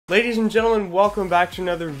Ladies and gentlemen, welcome back to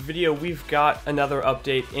another video. We've got another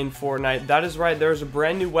update in Fortnite. That is right, there's a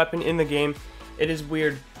brand new weapon in the game. It is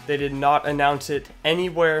weird, they did not announce it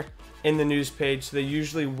anywhere in the news page. They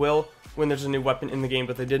usually will when there's a new weapon in the game,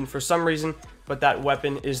 but they didn't for some reason. But that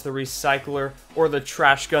weapon is the recycler, or the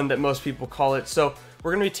trash gun that most people call it. So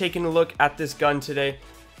we're going to be taking a look at this gun today,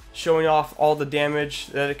 showing off all the damage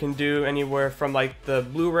that it can do, anywhere from like the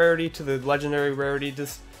blue rarity to the legendary rarity,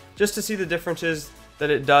 just to see the differences that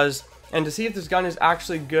it does, and to see if this gun is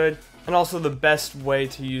actually good, and also the best way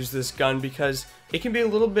to use this gun, because it can be a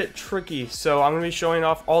little bit tricky. So I'm going to be showing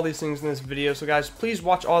off all these things in this video, so guys, please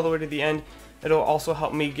watch all the way to the end. It'll also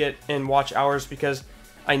help me get in watch hours because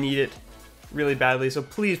I need it really badly, so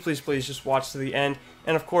please just watch to the end.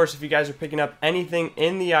 And of course, if you guys are picking up anything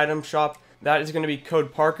in the item shop, that is going to be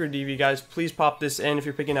code ParkerDV, guys. Please pop this in if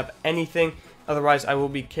you're picking up anything. Otherwise, I will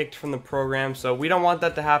be kicked from the program, so we don't want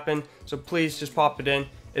that to happen. So please just pop it in.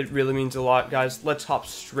 It really means a lot, guys. Let's hop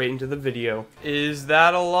straight into the video. Is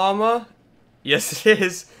that a llama? Yes, it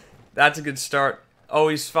is. That's a good start.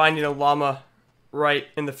 Always finding a llama right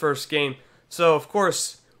in the first game. So, of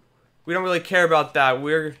course, we don't really care about that.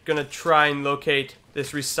 We're going to try and locate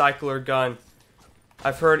this recycler gun.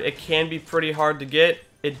 I've heard it can be pretty hard to get.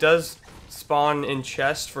 It does spawn in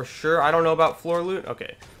chests for sure. I don't know about floor loot.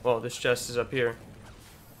 Okay, well, this chest is up here.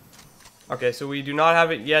 Okay, so we do not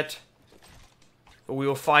have it yet, but we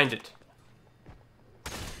will find it.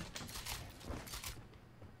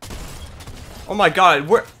 Oh my god,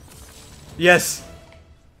 where? Yes,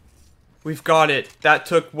 we've got it. That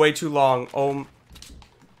took way too long. Oh,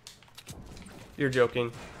 you're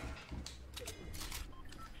joking.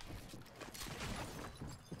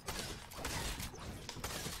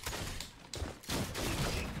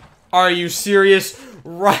 Are you serious?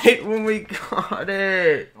 Right when we got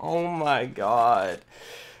it. Oh my god.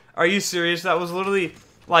 Are you serious? That was literally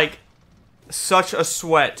like such a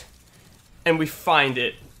sweat. And we find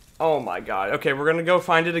it. Oh my god. Okay, we're gonna go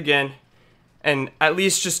find it again. And at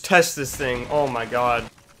least just test this thing. Oh my god.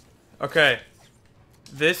 Okay.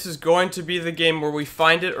 This is going to be the game where we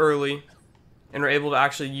find it early and are able to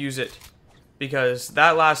actually use it. Because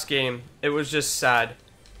that last game, it was just sad.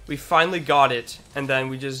 We finally got it, and then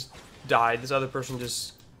we just died. This other person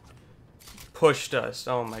just pushed us.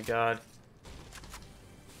 Oh my god.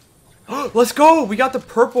 Let's go! We got the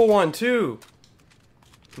purple one too.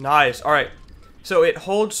 Nice. Alright. So it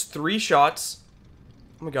holds 3 shots.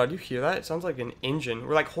 Oh my god, you hear that? It sounds like an engine.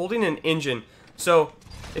 We're like holding an engine. So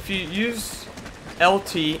if you use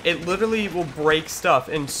LT, it literally will break stuff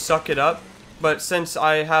and suck it up. But since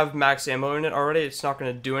I have max ammo in it already, it's not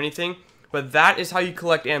going to do anything. But that is how you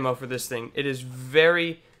collect ammo for this thing. It is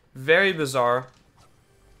very bizarre.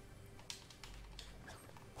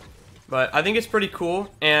 But I think it's pretty cool,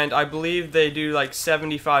 and I believe they do like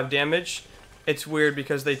 75 damage. It's weird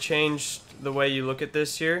because they changed the way you look at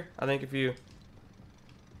this here. I think if you...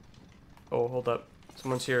 Oh, hold up.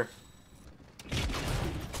 Someone's here.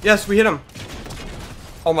 Yes, we hit him.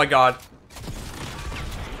 Oh my god.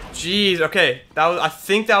 Jeez, okay. That was, I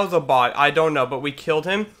think that was a bot. I don't know, but we killed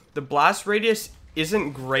him. The blast radius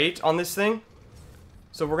isn't great on this thing.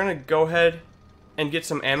 So we're gonna go ahead and get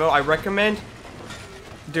some ammo. I recommend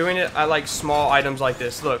doing it at like small items like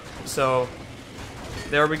this. Look, so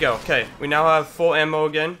there we go. Okay, we now have full ammo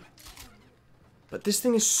again. But this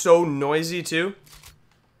thing is so noisy too.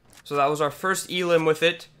 So that was our first elim with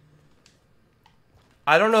it.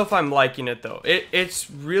 I don't know if I'm liking it though.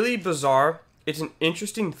 It's really bizarre. It's an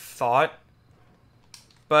interesting thought.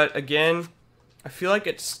 But again, I feel like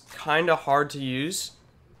it's kind of hard to use.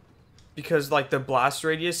 Because, like, the blast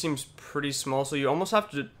radius seems pretty small, so you almost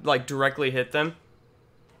have to, like, directly hit them.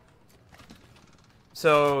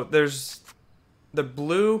 So, there's the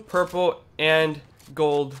blue, purple, and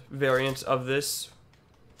gold variants of this.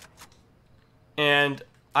 And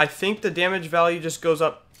I think the damage value just goes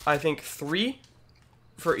up, I think, 3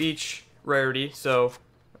 for each rarity. So,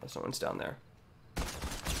 oh, someone's down there.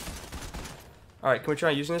 Alright, can we try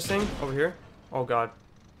using this thing over here? Oh, God.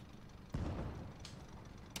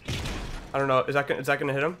 I don't know. Is that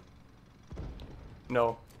gonna hit him?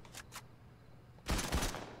 No.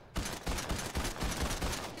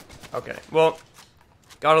 Okay. Well,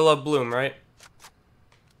 gotta love Bloom, right?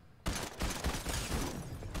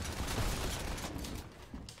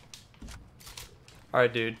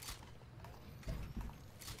 Alright, dude.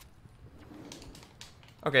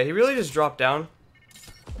 Okay, he really just dropped down.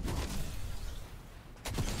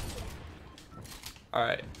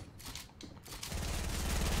 Alright.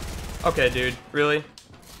 Okay, dude. Really?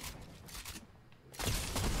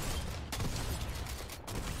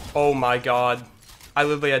 Oh my god. I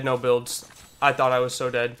literally had no builds. I thought I was so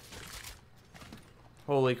dead.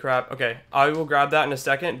 Holy crap. Okay, I will grab that in a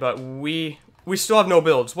second, but we still have no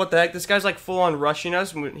builds. What the heck? This guy's like full on rushing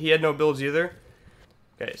us. He had no builds either.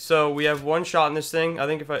 Okay, so we have one shot in this thing. I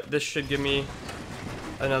think this should give me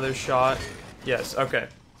another shot. Yes, okay.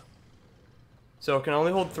 So it can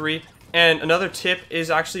only hold 3. And another tip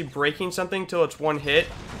is actually breaking something till it's 1 hit.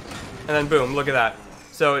 And then boom, look at that.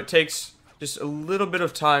 So it takes just a little bit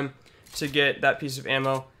of time to get that piece of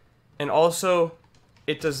ammo. And also,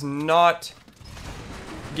 it does not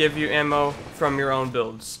give you ammo from your own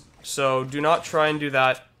builds. So do not try and do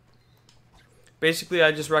that. Basically,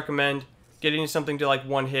 I just recommend getting something to like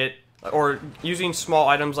 1 hit, or using small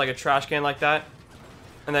items like a trash can like that,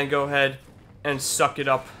 and then go ahead and suck it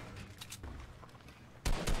up.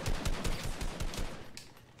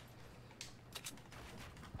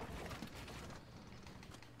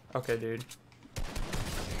 Okay, dude.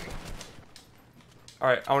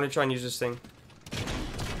 Alright, I want to try and use this thing.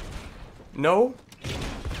 No?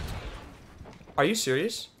 Are you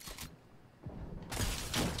serious?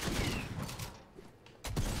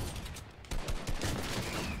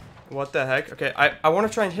 What the heck? Okay, I want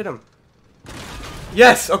to try and hit him.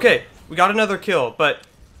 Yes! Okay, we got another kill, but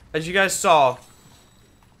as you guys saw,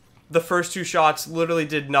 the first 2 shots literally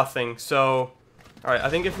did nothing, so... Alright, I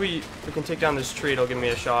think if we can take down this tree, it'll give me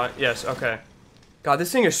a shot. Yes, okay. God,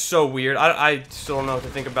 this thing is so weird. I still don't know what to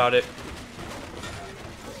think about it.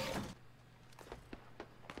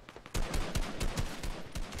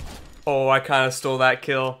 Oh, I kind of stole that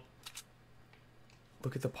kill.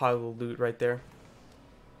 Look at the pile of loot right there.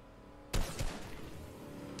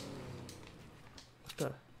 What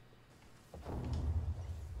the?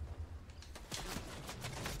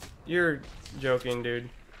 You're joking,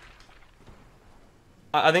 dude.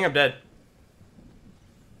 I think I'm dead.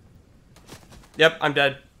 Yep, I'm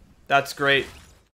dead. That's great.